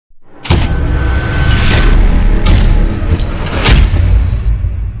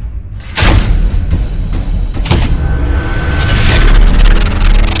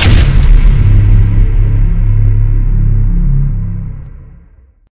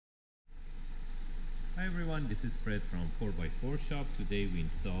Hi everyone, this is Fred from 4x4 Shop. Today we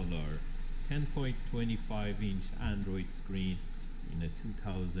install our 10.25-inch Android screen in a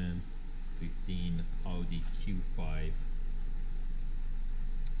 2015 Audi Q5.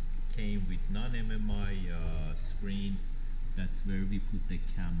 Came with non-MMI screen. That's where we put the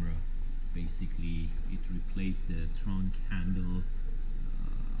camera. Basically, it replaced the trunk handle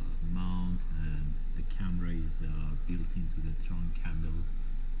mount, and the camera is built into the trunk handle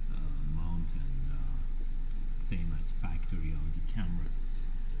mount, and same as factory Audi camera.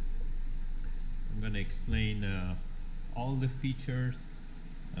 I'm gonna explain all the features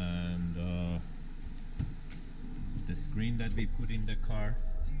and the screen that we put in the car.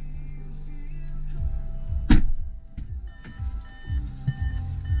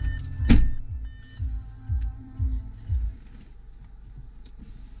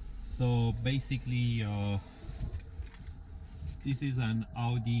 So basically, this is an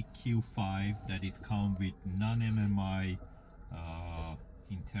Audi Q5 that it comes with non-MMI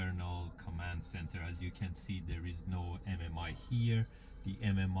internal command center. As you can see, there is no MMI here. The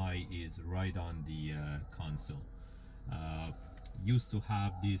MMI is right on the console. Used to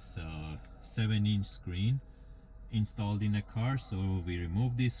have this 7-inch screen installed in a car, so we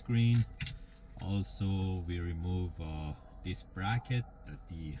remove this screen. Also, we remove this bracket that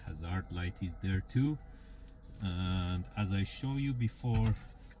the hazard light is there too. And as I show you before,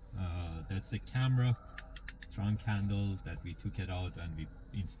 that's the camera trunk handle that we took it out and we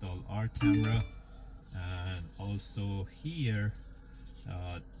installed our camera. And also here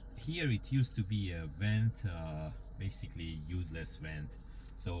it used to be a vent, basically useless vent,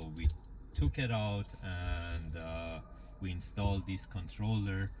 so we took it out and we installed this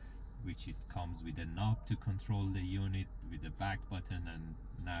controller, which it comes with a knob to control the unit with the back button and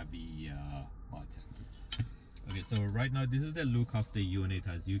navi button. Okay, so right now this is the look of the unit.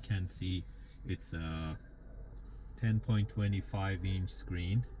 As you can see, it's a 10.25-inch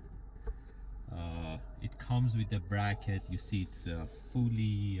screen. It comes with the bracket. You see it's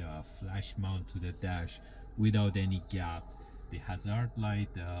fully flash mount to the dash without any gap. The hazard light,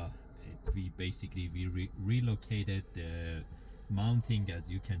 we relocated the mounting. As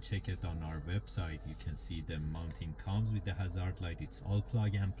you can check it on our website, you can see the mounting comes with the hazard light. It's all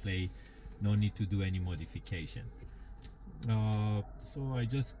plug and play, no need to do any modification. So I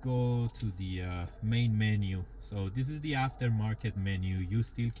just go to the main menu. So this is the aftermarket menu. You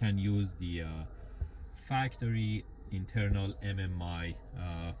still can use the factory internal MMI.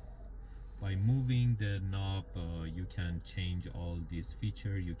 By moving the knob, you can change all these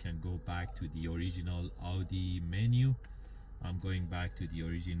features. You can go back to the original Audi menu. I'm going back to the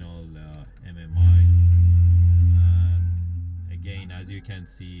original MMI. Again, as you can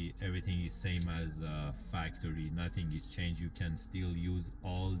see, everything is same as factory. Nothing is changed. You can still use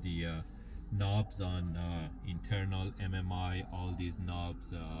all the knobs on internal MMI. All these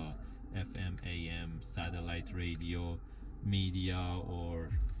knobs, FM, AM, satellite radio, media or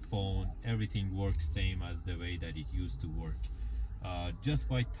phone, everything works same as the way that it used to work. Just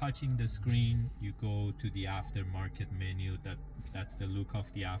by touching the screen, you go to the aftermarket menu. That's the look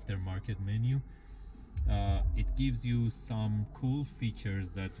of the aftermarket menu. It gives you some cool features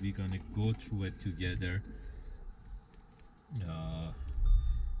that we're gonna go through it together.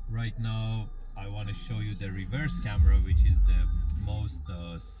 Right now I want to show you the reverse camera, which is the most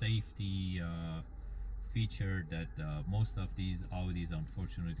safety feature that most of these Audis,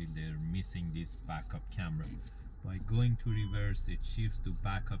 unfortunately, they're missing this backup camera. By going to reverse, it shifts to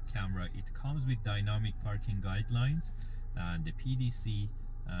backup camera. It comes with dynamic parking guidelines and the PDC,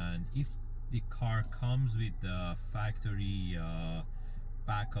 and if the car comes with the factory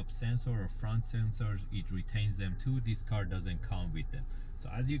backup sensor or front sensors, it retains them too. This car doesn't come with them. So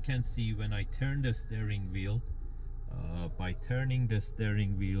as you can see, when I turn the steering wheel, by turning the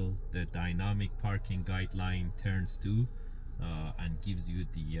steering wheel, the dynamic parking guideline turns to and gives you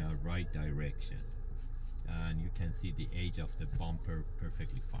the right direction. And you can see the edge of the bumper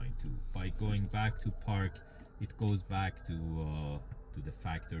perfectly fine too. By going back to park, it goes back to the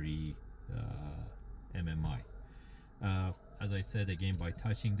factory MMI. As I said, again, by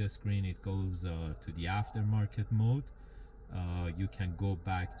touching the screen, it goes to the aftermarket mode. You can go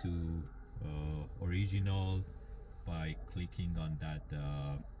back to original by clicking on that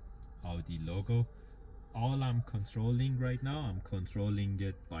Audi logo. All I'm controlling right now, I'm controlling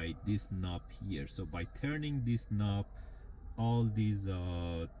it by this knob here. So by turning this knob, all these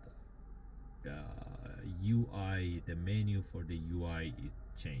UI, the menu for the UI is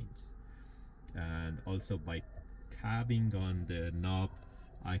changed. And also by tabbing on the knob,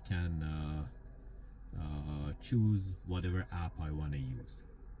 I can choose whatever app I want to use.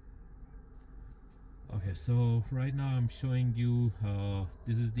 Okay, so right now I'm showing you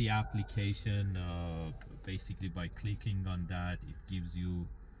this is the application. Basically by clicking on that, it gives you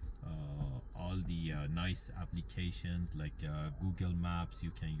all the nice applications like Google Maps.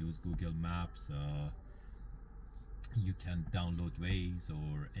 You can use Google Maps. You can download Waze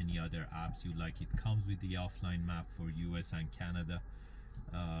or any other apps you like. It comes with the offline map for US and Canada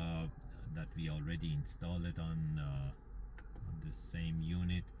that we already installed it on the same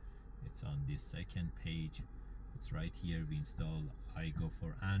unit. It's on this second page. It's right here. We install iGo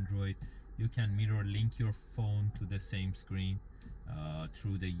for Android. You can mirror link your phone to the same screen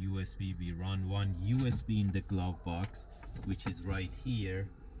through the USB. We run one USB in the glove box, which is right here.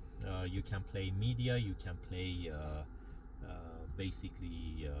 You can play media, you can play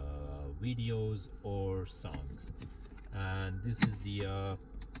basically videos or songs. And this is the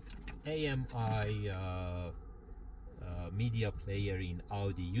AMI media player in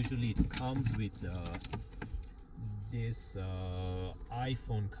Audi. Usually it comes with this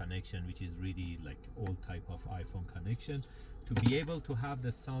iPhone connection, which is really like old type of iPhone connection. To be able to have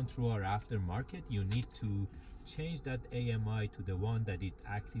the sound through our aftermarket, you need to change that AMI to the one that it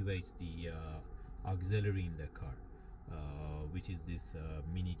activates the auxiliary in the car, which is this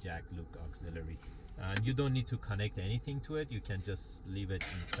mini jack look auxiliary. And you don't need to connect anything to it. You can just leave it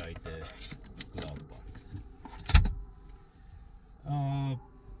inside the glove box.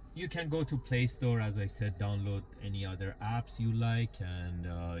 You can go to Play Store, as I said, download any other apps you like, and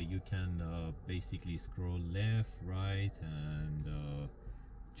you can basically scroll left, right, and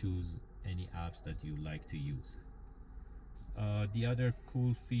choose any apps that you like to use. The other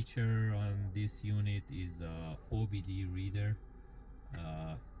cool feature on this unit is OBD reader.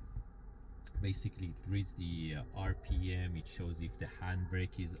 Basically it reads the RPM. It shows if the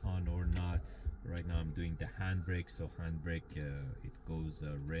handbrake is on or not. Right now I'm doing the handbrake, so handbrake it goes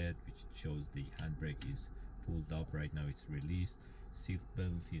red, which shows the handbrake is pulled up. Right now it's released. Seat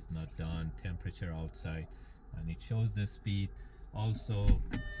belt is not done. Temperature outside, and it shows the speed. Also,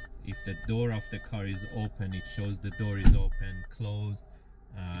 if the door of the car is open, it shows the door is open, closed,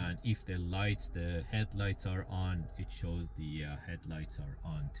 and if the lights, the headlights are on, it shows the headlights are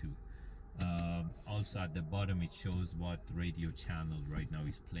on too. Also at the bottom it shows what radio channel right now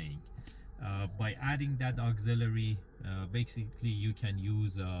is playing. By adding that auxiliary, basically you can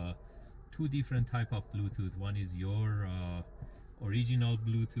use two different type of Bluetooth. One is your original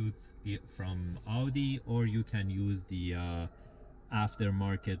Bluetooth from Audi, or you can use the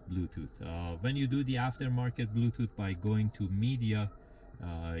aftermarket Bluetooth. When you do the aftermarket Bluetooth, by going to media,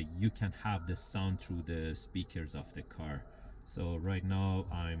 you can have the sound through the speakers of the car. So right now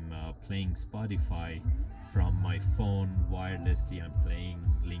I'm playing Spotify from my phone wirelessly. I'm playing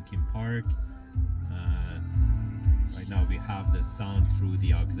Linkin Park, and right now we have the sound through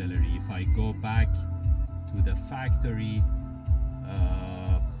the auxiliary. If I go back to the factory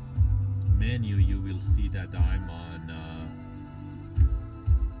menu, you will see that I'm on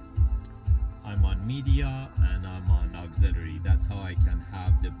media and I'm on auxiliary. That's how I can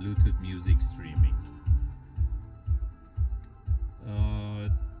have the Bluetooth music streaming.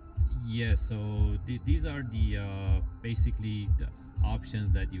 Yeah, so these are the basically the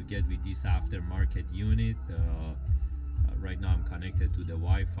options that you get with this aftermarket unit. Right now I'm connected to the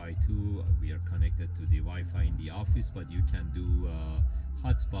Wi-Fi too. We are connected to the Wi-Fi in the office, but you can do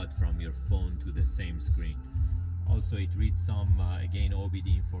hotspot from your phone to the same screen. Also it reads some again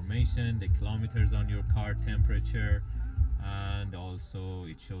OBD information, the kilometers on your car, temperature, and also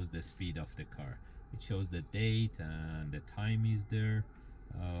it shows the speed of the car. It shows the date and the time is there.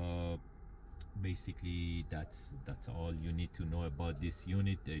 Basically that's all you need to know about this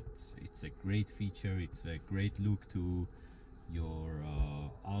unit. It's a great feature. It's a great look to your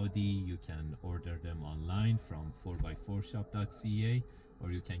Audi. You can order them online from 4x4shop.ca,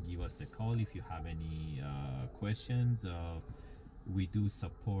 or you can give us a call if you have any questions. We do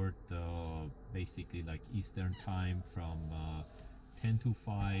support basically like Eastern time from 10 to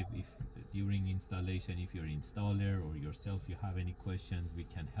 5. If during installation, if your installer or yourself you have any questions, we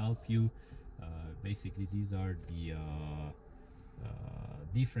can help you. Basically these are the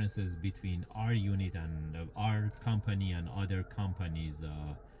differences between our unit and our company and other companies.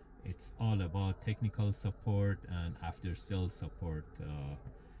 It's all about technical support and after sales support.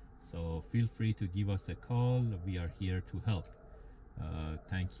 So feel free to give us a call. We are here to help.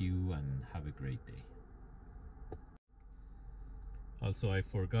 Thank you and have a great day. Also, I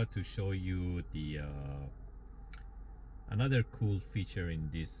forgot to show you the another cool feature in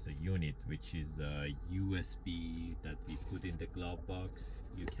this unit, which is USB that we put in the glove box.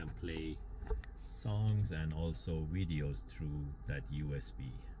 You can play songs and also videos through that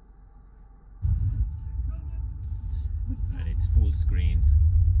USB. and it's full screen.